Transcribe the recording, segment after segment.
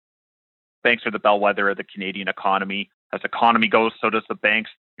Banks are the bellwether of the Canadian economy. As the economy goes, so does the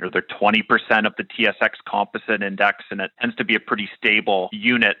banks. They're 20% of the TSX Composite Index, and it tends to be a pretty stable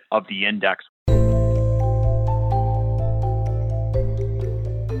unit of the index.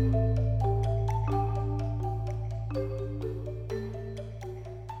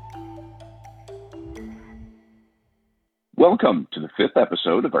 Welcome to the fifth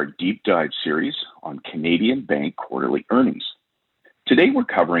episode of our deep dive series on Canadian bank quarterly earnings. Today we're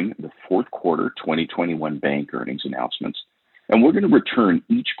covering the fourth quarter 2021 bank earnings announcements, and we're going to return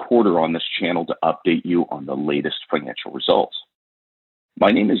each quarter on this channel to update you on the latest financial results.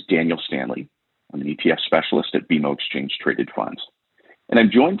 My name is Daniel Stanley. I'm an ETF specialist at BMO Exchange Traded Funds, and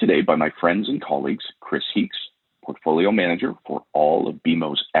I'm joined today by my friends and colleagues, Chris Heeks, Portfolio Manager for all of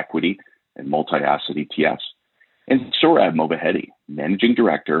BMO's equity and multi-asset ETFs, and Sohrab Movahedi, Managing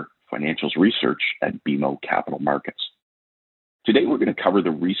Director, Financials Research at BMO Capital Markets. Today, we're going to cover the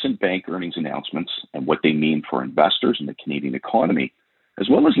recent bank earnings announcements and what they mean for investors in the Canadian economy, as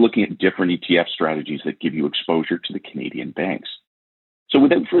well as looking at different ETF strategies that give you exposure to the Canadian banks. So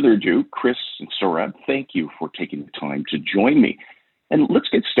without further ado, Chris and Sohrab, thank you for taking the time to join me. And let's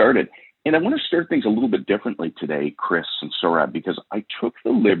get started. And I want to start things a little bit differently today, Chris and Sohrab, because I took the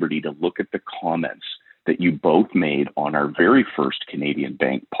liberty to look at the comments that you both made on our very first Canadian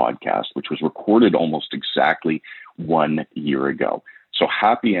Bank podcast, which was recorded almost exactly 1 year ago. So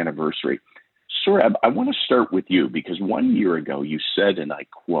happy anniversary. Sohrab, I want to start with you because 1 year ago you said, and I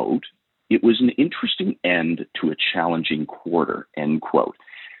quote, "It was an interesting end to a challenging quarter," end quote.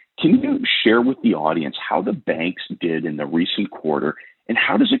 Can you share with the audience how the banks did in the recent quarter and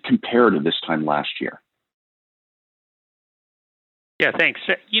how does it compare to this time last year? Yeah, thanks.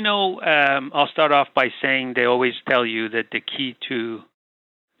 I'll start off by saying they always tell you that the key to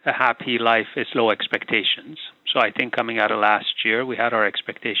a happy life is low expectations. So I think coming out of last year, we had our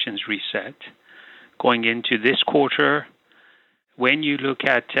expectations reset. Going into this quarter, when you look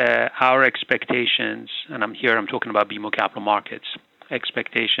at our expectations, and I'm talking about BMO Capital Markets,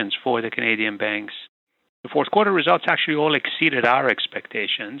 expectations for the Canadian banks, the fourth quarter results actually all exceeded our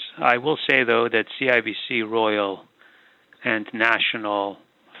expectations. I will say, though, that CIBC, Royal, and National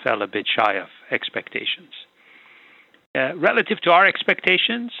fell a bit shy of expectations. Relative to our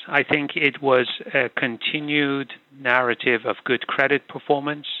expectations, I think it was a continued narrative of good credit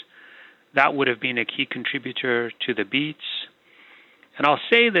performance. That would have been a key contributor to the beats. And I'll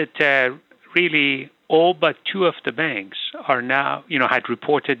say that really all but two of the banks are now, had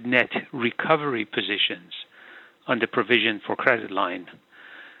reported net recovery positions on the provision for credit line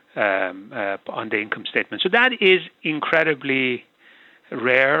on the income statement. So that is incredibly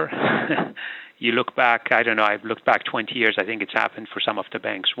rare. You look back, I've looked back 20 years. I think it's happened for some of the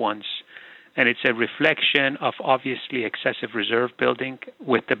banks once. And it's a reflection of obviously excessive reserve building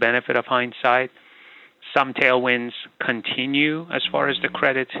with the benefit of hindsight. Some tailwinds continue as far as the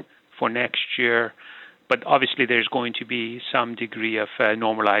credit for next year. But obviously there's going to be some degree of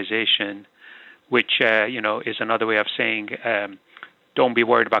normalization, which, is another way of saying don't be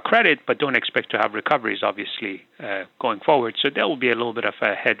worried about credit, but don't expect to have recoveries, obviously, going forward. So there will be a little bit of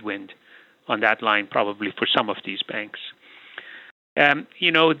a headwind on that line, probably for some of these banks.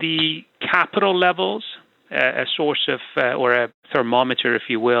 The capital levels, a source of, or a thermometer, if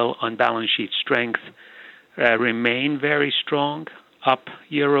you will, on balance sheet strength, remain very strong, up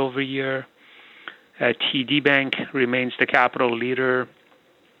year over year. TD Bank remains the capital leader.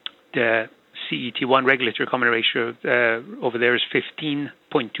 The CET1 regulatory common ratio over there is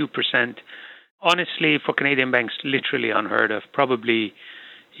 15.2%. Honestly, for Canadian banks, literally unheard of. Probably,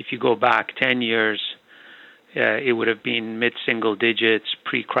 if you go back 10 years, it would have been mid-single digits.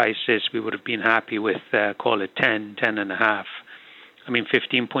 Pre-crisis, we would have been happy with, call it 10 and a half.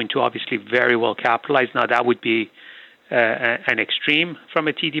 15.2, obviously very well capitalized. Now, that would be an extreme from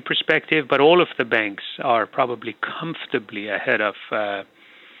a TD perspective, but all of the banks are probably comfortably ahead of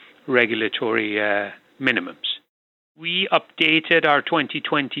regulatory minimums. We updated our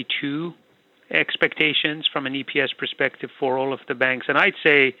 2022 expectations from an EPS perspective for all of the banks. And I'd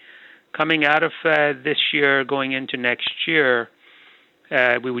say coming out of this year, going into next year,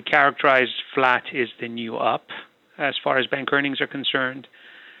 we would characterize flat is the new up as far as bank earnings are concerned,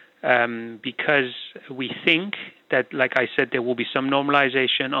 because we think that, like I said, there will be some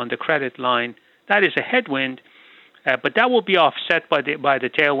normalization on the credit line. That is a headwind, but that will be offset by the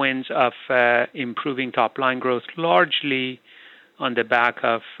tailwinds of improving top-line growth, largely on the back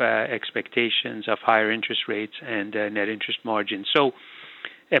of expectations of higher interest rates and net interest margin. So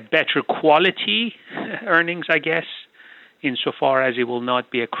a better quality earnings, I guess, insofar as it will not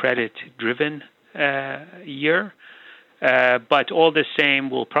be a credit-driven year. But all the same,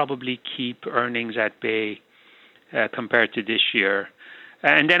 we'll probably keep earnings at bay compared to this year.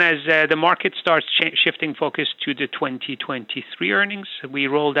 And then as the market starts shifting focus to the 2023 earnings, we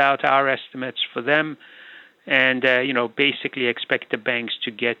rolled out our estimates for them and, basically expect the banks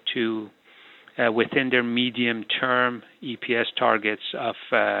to get to within their medium-term EPS targets of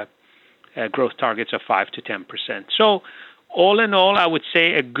growth targets of 5 to 10%. So all in all, I would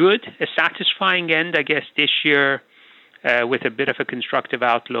say a satisfying end, I guess, this year with a bit of a constructive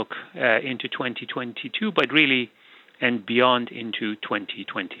outlook into 2022, but really and beyond into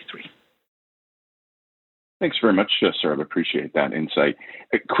 2023. Thanks very much, Sohrab. I appreciate that insight.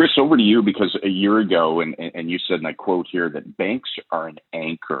 Chris, over to you, because a year ago, and you said, and I quote here, that banks are an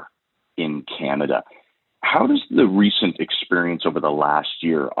anchor in Canada. How does the recent experience over the last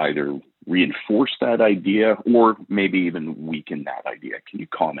year either reinforce that idea or maybe even weaken that idea? Can you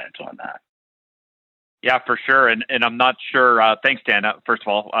comment on that? Yeah, for sure. And I'm not sure, thanks, Dan, first of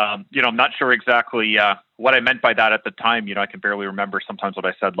all. I'm not sure exactly what I meant by that at the time. I can barely remember sometimes what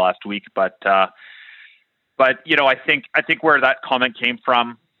I said last week, but I think where that comment came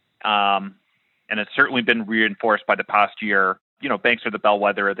from, and it's certainly been reinforced by the past year, banks are the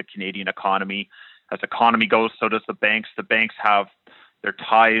bellwether of the Canadian economy. As the economy goes, so does the banks. The banks have their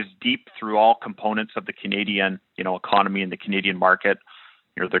ties deep through all components of the Canadian, economy and the Canadian market.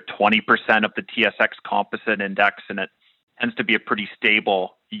 They're 20% of the TSX Composite Index, and it tends to be a pretty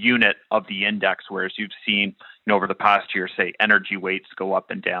stable unit of the index, whereas you've seen, over the past year, say, energy weights go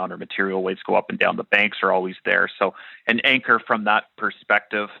up and down or material weights go up and down. The banks are always there. So an anchor from that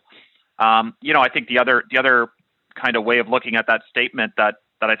perspective. I think the other kind of way of looking at that statement that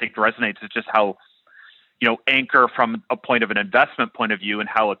I think resonates is just how, anchor from a point of an investment point of view and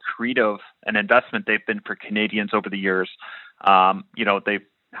how accretive an investment they've been for Canadians over the years. They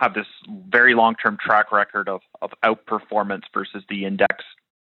have this very long-term track record of outperformance versus the index,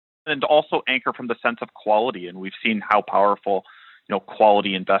 and also anchor from the sense of quality. And we've seen how powerful,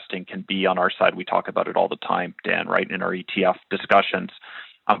 quality investing can be on our side. We talk about it all the time, Dan, right, in our ETF discussions.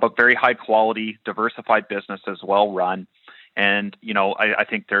 But very high quality, diversified businesses, well run. And, I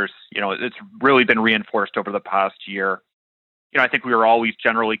think there's, it's really been reinforced over the past year. I think we were always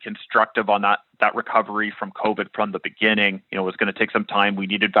generally constructive on that recovery from COVID from the beginning. It was going to take some time. We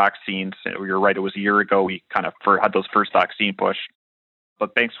needed vaccines. You're right. It was a year ago. We kind of had those first vaccine push,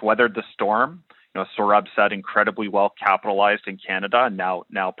 but banks weathered the storm. Sohrab said, incredibly well capitalized in Canada, and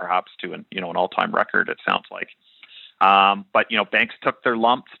now perhaps to an all-time record, it sounds like. But banks took their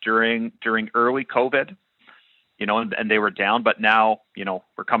lumps during early COVID, and they were down. But now,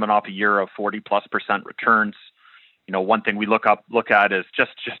 we're coming off a year of 40+% returns. One thing we look at is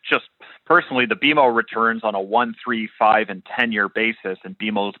just personally the BMO returns on a 1, 3, 5, and 10-year basis, and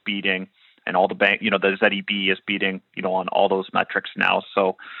BMO's beating, and all the bank, the ZEB is beating, on all those metrics now.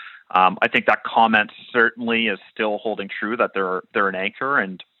 So I think that comment certainly is still holding true, that they're an anchor,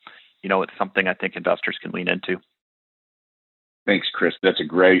 and it's something I think investors can lean into. Thanks, Chris. That's a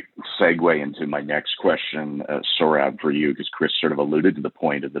great segue into my next question, Sohrab, for you, because Chris sort of alluded to the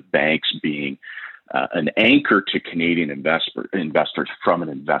point of the banks being an anchor to Canadian investors from an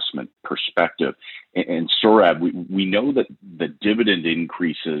investment perspective. And Sohrab, we know that the dividend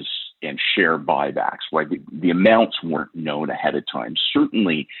increases and share buybacks, right? The amounts weren't known ahead of time.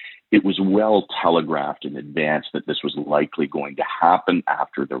 Certainly, it was well telegraphed in advance that this was likely going to happen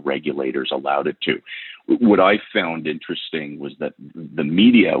after the regulators allowed it to. What I found interesting was that the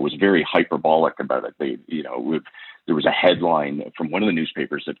media was very hyperbolic about it. There was a headline from one of the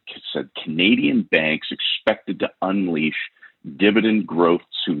newspapers that said Canadian banks expected to unleash dividend growth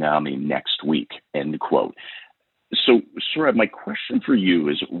tsunami next week, end quote. So, Sohrab, my question for you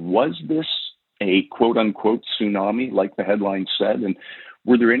is, was this a quote unquote tsunami like the headline said? And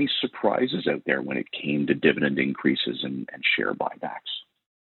were there any surprises out there when it came to dividend increases and share buybacks?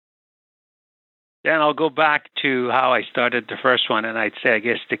 Dan, I'll go back to how I started the first one, and I'd say, I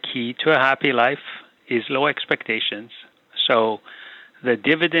guess, the key to a happy life is low expectations. So the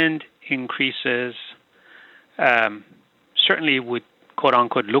dividend increases certainly would, quote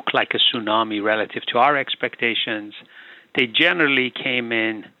unquote, look like a tsunami relative to our expectations. They generally came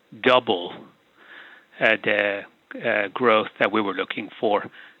in double the growth that we were looking for,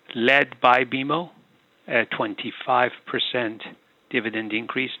 led by BMO, a 25% dividend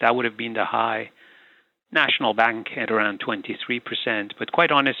increase. That would have been the high. National Bank at around 23%, but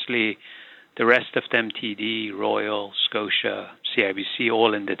quite honestly, the rest of them, TD, Royal, Scotia, CIBC,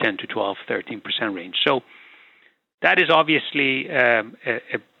 all in the 10 to 12, 13% range. So that is obviously a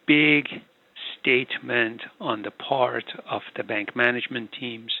big statement on the part of the bank management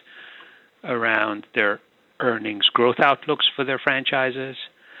teams around their earnings growth outlooks for their franchises,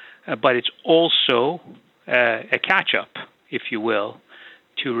 but it's also a catch-up, if you will,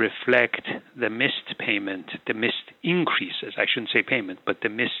 to reflect the missed increases. I shouldn't say payment, but the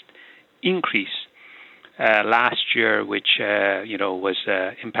missed increase last year, which was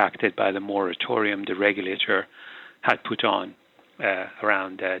impacted by the moratorium the regulator had put on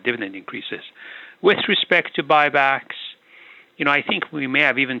around dividend increases. With respect to buybacks, I think we may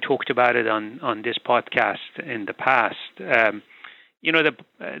have even talked about it on this podcast in the past. The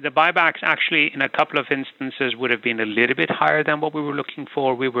buybacks actually, in a couple of instances, would have been a little bit higher than what we were looking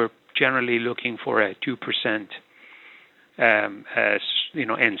for. We were generally looking for a 2%,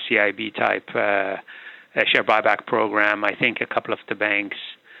 NCIB type share buyback program. I think a couple of the banks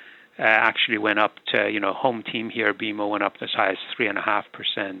actually went up to, home team here, BMO went up as high as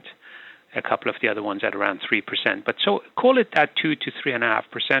 3.5%. A couple of the other ones at around 3%. But so call it that 2 to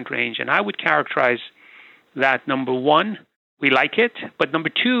 3.5% range. And I would characterize that, number one, we like it. But number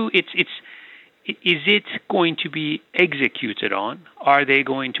two, is it going to be executed on? Are they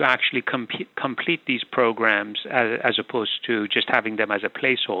going to actually complete these programs as opposed to just having them as a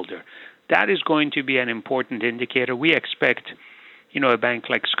placeholder? That is going to be an important indicator. We expect, a bank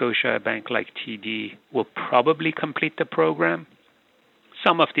like Scotia, a bank like TD will probably complete the program.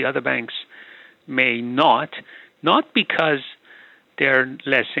 Some of the other banks may not because they're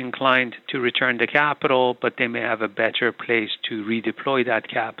less inclined to return the capital, but they may have a better place to redeploy that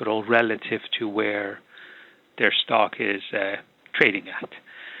capital relative to where their stock is trading at.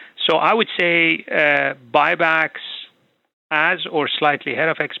 So I would say buybacks as or slightly ahead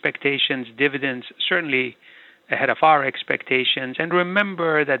of expectations, dividends certainly ahead of our expectations. And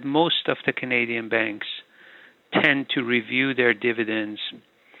remember that most of the Canadian banks tend to review their dividends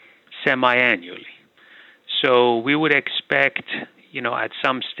semi-annually. So we would expect, at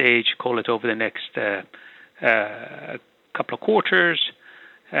some stage, call it over the next couple of quarters,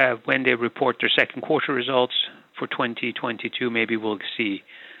 when they report their second quarter results for 2022, maybe we'll see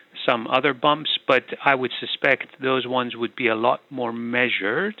some other bumps, but I would suspect those ones would be a lot more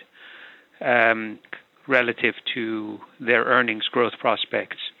measured relative to their earnings growth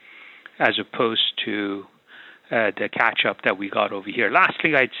prospects as opposed to the catch-up that we got over here. Last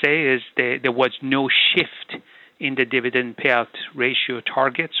thing I'd say is there was no shift in the dividend payout ratio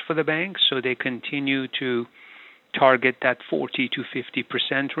targets for the banks, so they continue to target that 40 to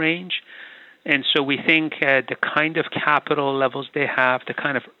 50% range. And so we think the kind of capital levels they have, the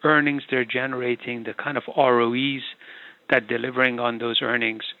kind of earnings they're generating, the kind of ROEs that delivering on those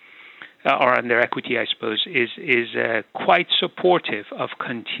earnings or on their equity, I suppose, is quite supportive of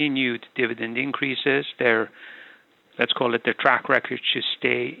continued dividend increases. Let's call it, their track record should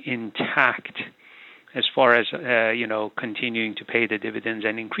stay intact as far as, continuing to pay the dividends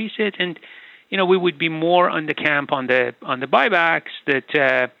and increase it. And, we would be more on the camp on the buybacks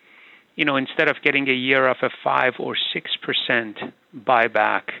that, instead of getting a year of a 5 or 6%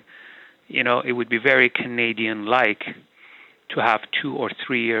 buyback, it would be very Canadian-like to have 2 or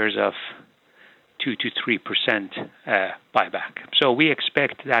 3 years of 2 to 3% buyback. So we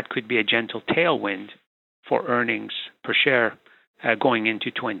expect that could be a gentle tailwind for earnings per share going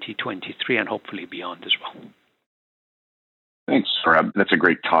into 2023 and hopefully beyond as well. Thanks, Rob. That's a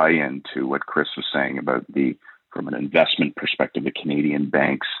great tie-in to what Chris was saying about from an investment perspective, the Canadian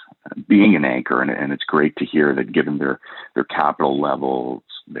banks being an anchor, and it's great to hear that given their capital levels,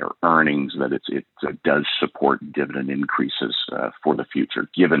 their earnings, that it does support dividend increases for the future,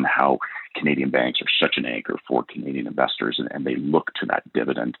 given how Canadian banks are such an anchor for Canadian investors, and they look to that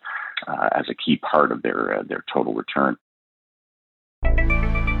dividend as a key part of their total return.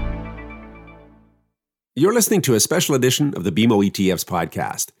 You're listening to a special edition of the BMO ETFs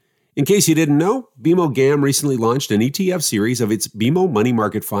podcast. In case you didn't know, BMO GAM recently launched an ETF series of its BMO Money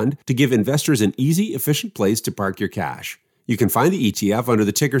Market Fund to give investors an easy, efficient place to park your cash. You can find the ETF under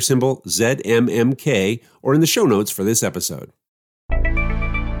the ticker symbol ZMMK or in the show notes for this episode.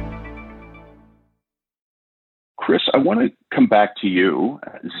 Chris, I want to come back to you.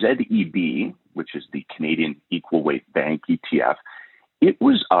 ZEB, which is the Canadian Equal Weight Bank ETF, it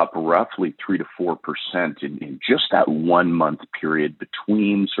was up roughly 3 to 4% in just that 1 month period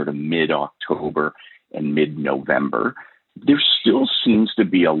between sort of mid-October and mid-November. There still seems to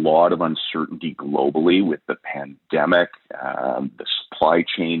be a lot of uncertainty globally with the pandemic, the supply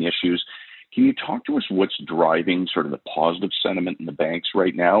chain issues. Can you talk to us what's driving sort of the positive sentiment in the banks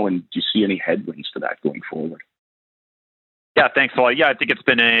right now, and do you see any headwinds to that going forward? Yeah, thanks. Well, I think it's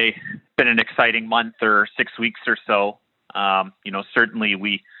been an exciting month or 6 weeks or so.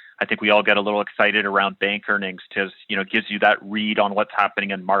 Certainly I think we all get a little excited around bank earnings because, gives you that read on what's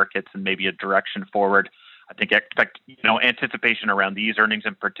happening in markets and maybe a direction forward. I think anticipation around these earnings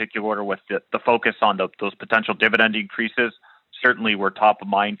in particular, with the focus on those potential dividend increases, certainly were top of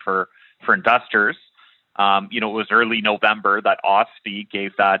mind for investors. It was early November that OSFI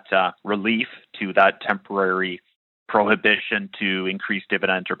gave that relief to that temporary prohibition to increase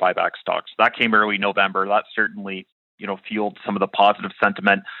dividends or buyback stocks. That came early November. That certainly, fueled some of the positive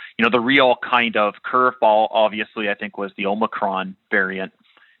sentiment. The real kind of curveball, obviously, I think, was the Omicron variant,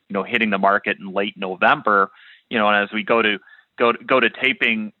 hitting the market in late November. And as we go to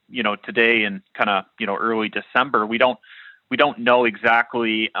taping, today and kind of, early December, we don't know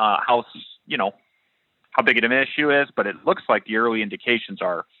exactly how big of an issue is, but it looks like the early indications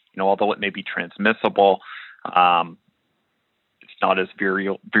are, although it may be transmissible, it's not as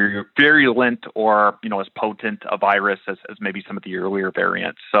virulent or, as potent a virus as maybe some of the earlier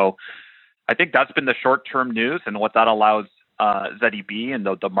variants. So I think that's been the short-term news, and what that allows ZEB and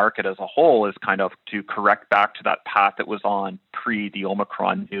the market as a whole is kind of to correct back to that path it was on pre the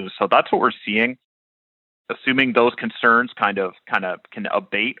Omicron news. So that's what we're seeing. Assuming those concerns kind of can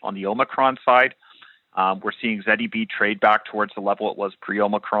abate on the Omicron side, we're seeing ZEB trade back towards the level it was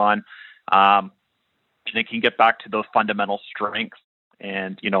pre-Omicron. And it can get back to those fundamental strengths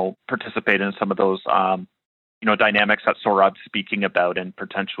and, participate in some of those, dynamics that Sohrab's speaking about, and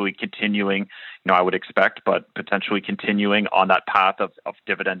potentially continuing, I would expect, but potentially continuing on that path of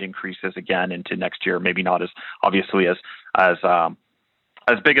dividend increases again into next year. Maybe not as obviously as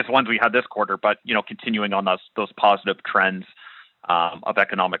big as ones we had this quarter, but, continuing on those positive trends of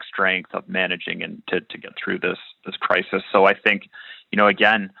economic strength, of managing and to get through this crisis. So I think,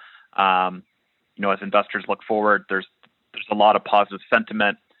 again, as investors look forward, there's a lot of positive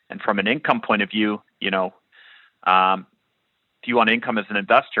sentiment. And from an income point of view, view on income as an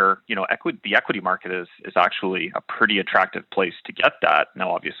investor, the equity market is actually a pretty attractive place to get that.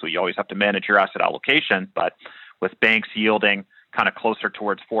 Now, obviously, you always have to manage your asset allocation, but with banks yielding kind of closer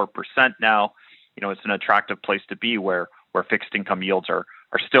towards 4% now, it's an attractive place to be where fixed income yields are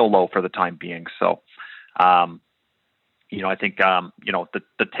still low for the time being. So, I think,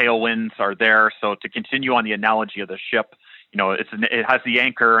 the tailwinds are there. So to continue on the analogy of the ship, it has the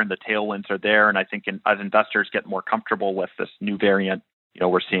anchor and the tailwinds are there. And I think as investors get more comfortable with this new variant,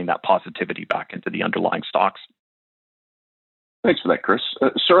 we're seeing that positivity back into the underlying stocks. Thanks for that, Chris.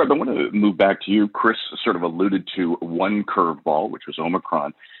 Sohrab, I want to move back to you. Chris sort of alluded to one curveball, which was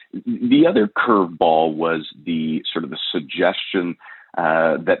Omicron. The other curveball was the suggestion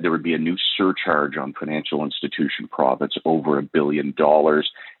that there would be a new surcharge on financial institution profits over $1 billion.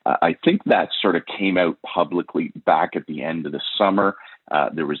 I think that sort of came out publicly back at the end of the summer.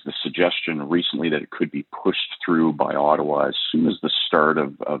 There was the suggestion recently that it could be pushed through by Ottawa as soon as the start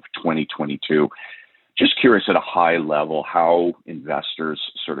of 2022. Just curious at a high level how investors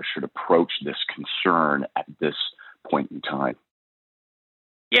sort of should approach this concern at this point in time.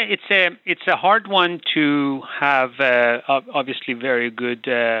 Yeah, it's a hard one to have obviously very good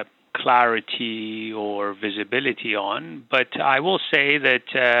clarity or visibility on, but I will say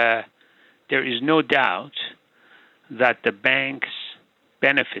that there is no doubt that the banks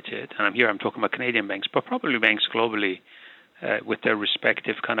benefited, and I'm talking about Canadian banks, but probably banks globally with their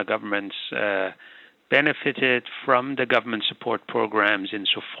respective kind of governments, benefited from the government support programs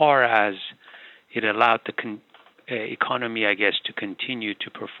insofar as it allowed the economy, I guess, to continue to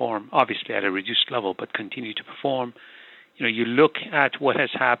perform, obviously at a reduced level, but continue to perform. You look at what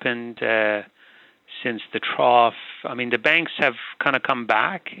has happened since the trough. I mean, the banks have kind of come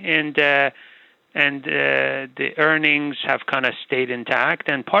back, and the earnings have kind of stayed intact.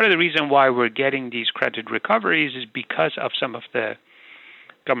 And part of the reason why we're getting these credit recoveries is because of some of the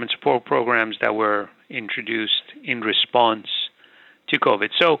government support programs that were introduced in response to COVID.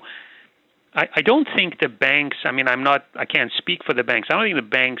 So I don't think the banks, I can't speak for the banks. I don't think the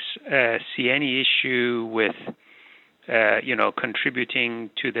banks see any issue with, contributing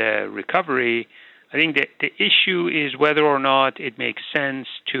to the recovery. I think that the issue is whether or not it makes sense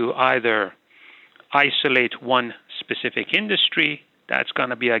to either isolate one specific industry. That's going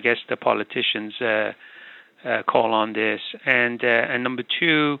to be, I guess, the politicians' call on this. And number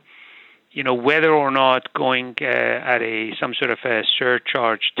two, whether or not going at some sort of a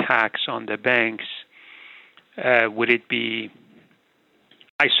surcharge tax on the banks, would it be,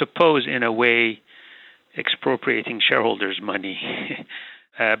 I suppose, in a way, expropriating shareholders' money?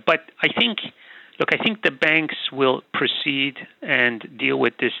 But I think the banks will proceed and deal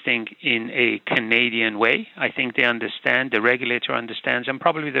with this thing in a Canadian way. I think they understand, the regulator understands, and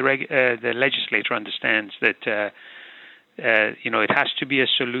probably the legislator understands that, it has to be a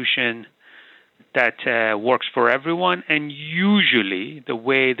solution that works for everyone. And usually the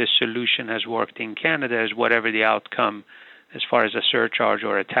way the solution has worked in Canada is whatever the outcome as far as a surcharge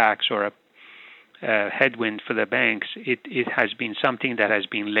or a tax or a headwind for the banks, it has been something that has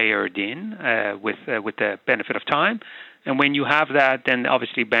been layered in with the benefit of time. And when you have that, then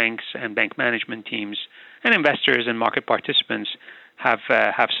obviously banks and bank management teams and investors and market participants have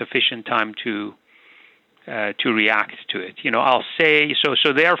sufficient time to react to it. I'll say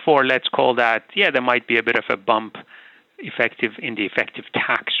so. Therefore, let's call that. Yeah, there might be a bit of a bump in the effective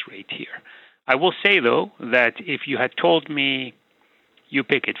tax rate here. I will say though that if you had told me, you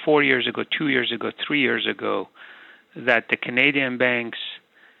pick it 4 years ago, 2 years ago, 3 years ago, that the Canadian banks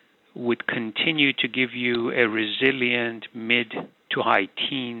would continue to give you a resilient mid to high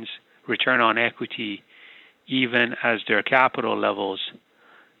teens return on equity, even as their capital levels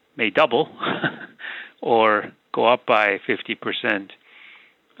may double or go up by 50%,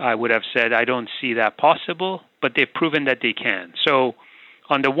 I would have said, I don't see that possible, but they've proven that they can. So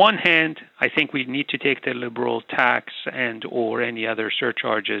on the one hand, I think we need to take the liberal tax and or any other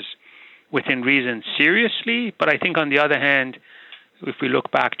surcharges within reason seriously. But I think on the other hand, if we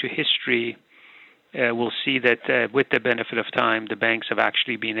look back to history, we'll see that with the benefit of time, the banks have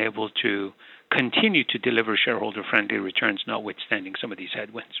actually been able to continue to deliver shareholder-friendly returns, notwithstanding some of these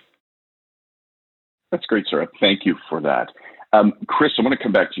headwinds. That's great, Sohrab. Thank you for that. Chris, I want to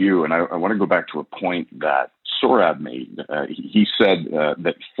come back to you, and I want to go back to a point that Sohrab made. He said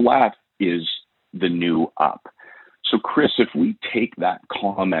that flat is the new up. So, Chris, if we take that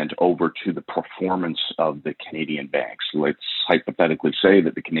comment over to the performance of the Canadian banks, let's hypothetically say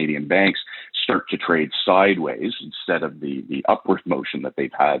that the Canadian banks start to trade sideways instead of the upward motion that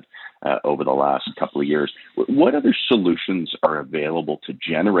they've had over the last couple of years. What other solutions are available to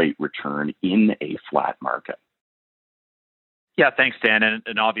generate return in a flat market? Yeah, thanks, Dan.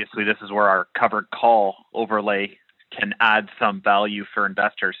 And obviously, this is where our covered call overlay can add some value for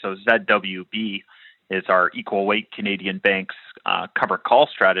investors. So ZWB is our equal weight Canadian banks covered call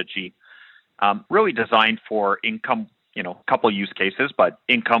strategy, really designed for income, a couple of use cases, but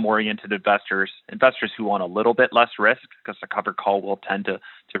income-oriented investors who want a little bit less risk, because the covered call will tend to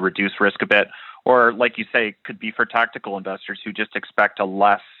reduce risk a bit. Or, like you say, could be for tactical investors who just expect a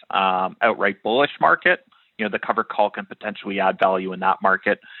less outright bullish market. The covered call can potentially add value in that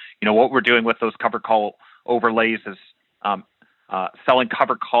market. What we're doing with those covered call overlays is selling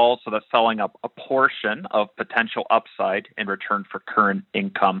covered calls, so that's selling up a portion of potential upside in return for current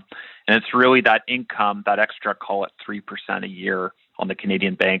income. And it's really that income, that extra, call it 3% a year on the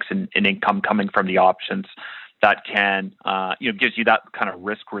Canadian banks and income coming from the options that can, gives you that kind of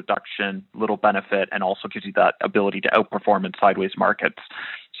risk reduction, little benefit, and also gives you that ability to outperform in sideways markets.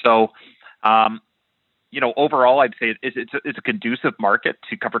 So, overall, I'd say it's a conducive market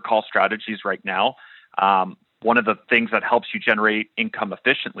to covered call strategies right now. One of the things that helps you generate income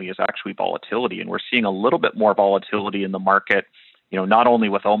efficiently is actually volatility. And we're seeing a little bit more volatility in the market, not only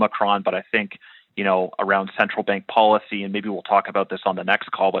with Omicron, but I think, around central bank policy. And maybe we'll talk about this on the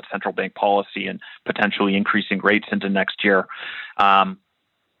next call, but central bank policy and potentially increasing rates into next year. But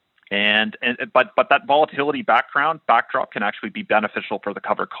that volatility backdrop can actually be beneficial for the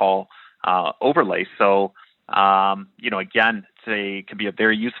covered call overlay. So, again, it can be a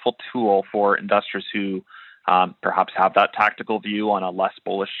very useful tool for investors who perhaps have that tactical view on a less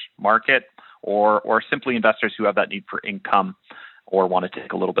bullish market, or simply investors who have that need for income or want to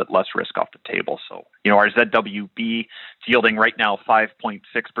take a little bit less risk off the table. So, our ZWB is yielding right now 5.6%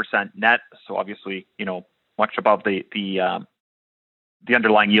 net. So obviously, much above the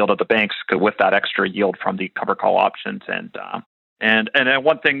underlying yield of the banks with that extra yield from the covered call options. And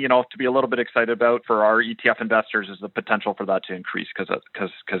one thing, to be a little bit excited about for our ETF investors is the potential for that to increase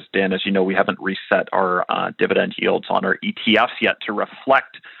because Dan, as you know, we haven't reset our dividend yields on our ETFs yet to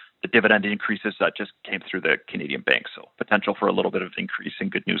reflect the dividend increases that just came through the Canadian banks. So potential for a little bit of increase and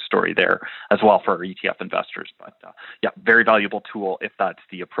good news story there as well for our ETF investors. But very valuable tool if that's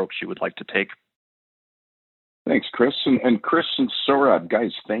the approach you would like to take. Thanks, Chris. And Chris and Sohrab,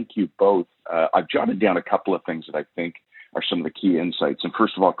 guys, thank you both. I've jotted down a couple of things that I think are some of the key insights. And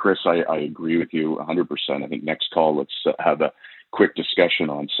first of all, Chris, I agree with you 100%. I think next call, let's have a quick discussion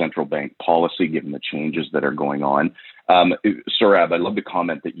on central bank policy, given the changes that are going on. Sohrab, I love the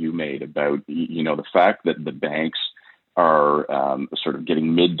comment that you made about, the fact that the banks are sort of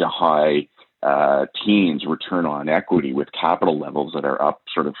getting mid to high teens return on equity with capital levels that are up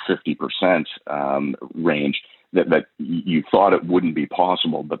sort of 50% range. That you thought it wouldn't be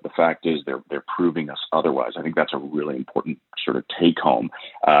possible, but the fact is they're proving us otherwise. I think that's a really important sort of take home.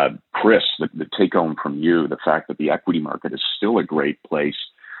 Chris, the take home from you, the fact that the equity market is still a great place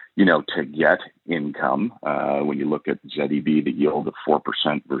to get income, when you look at ZEB, the yield of 4%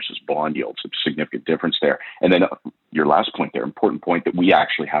 versus bond yields, a significant difference there. And then your last point there, important point, that we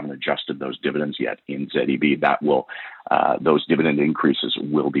actually haven't adjusted those dividends yet in ZEB. That will, those dividend increases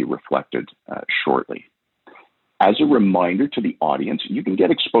will be reflected shortly. As a reminder to the audience, you can get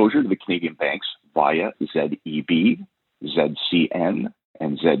exposure to the Canadian banks via ZEB, ZCN,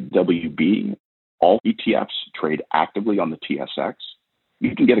 and ZWB. All ETFs trade actively on the TSX.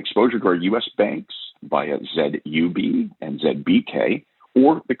 You can get exposure to our U.S. banks via ZUB and ZBK,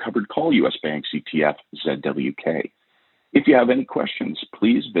 or the covered call U.S. banks ETF, ZWK. If you have any questions,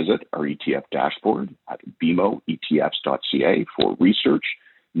 please visit our ETF dashboard at BMOETFs.ca for research,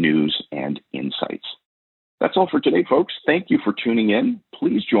 news, and insights. That's all for today, folks. Thank you for tuning in.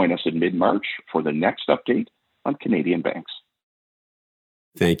 Please join us in mid-March for the next update on Canadian banks.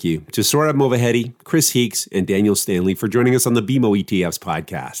 Thank you to Sohrab Movahedi, Chris Heeks, and Daniel Stanley for joining us on the BMO ETFs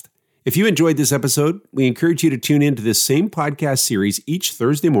podcast. If you enjoyed this episode, we encourage you to tune in to this same podcast series each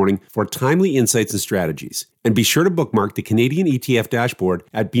Thursday morning for timely insights and strategies. And be sure to bookmark the Canadian ETF dashboard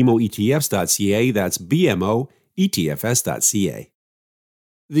at BMOETFs.ca. That's BMOETFS.ca.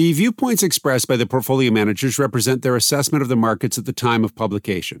 The viewpoints expressed by the portfolio managers represent their assessment of the markets at the time of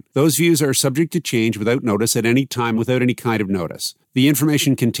publication. Those views are subject to change without notice at any time without any kind of notice. The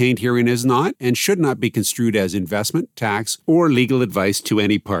information contained herein is not and should not be construed as investment, tax, or legal advice to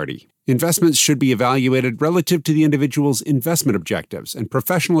any party. Investments should be evaluated relative to the individual's investment objectives, and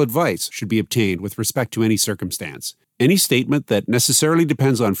professional advice should be obtained with respect to any circumstance. Any statement that necessarily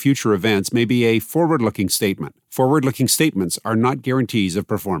depends on future events may be a forward-looking statement. Forward-looking statements are not guarantees of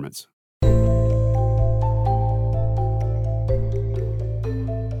performance.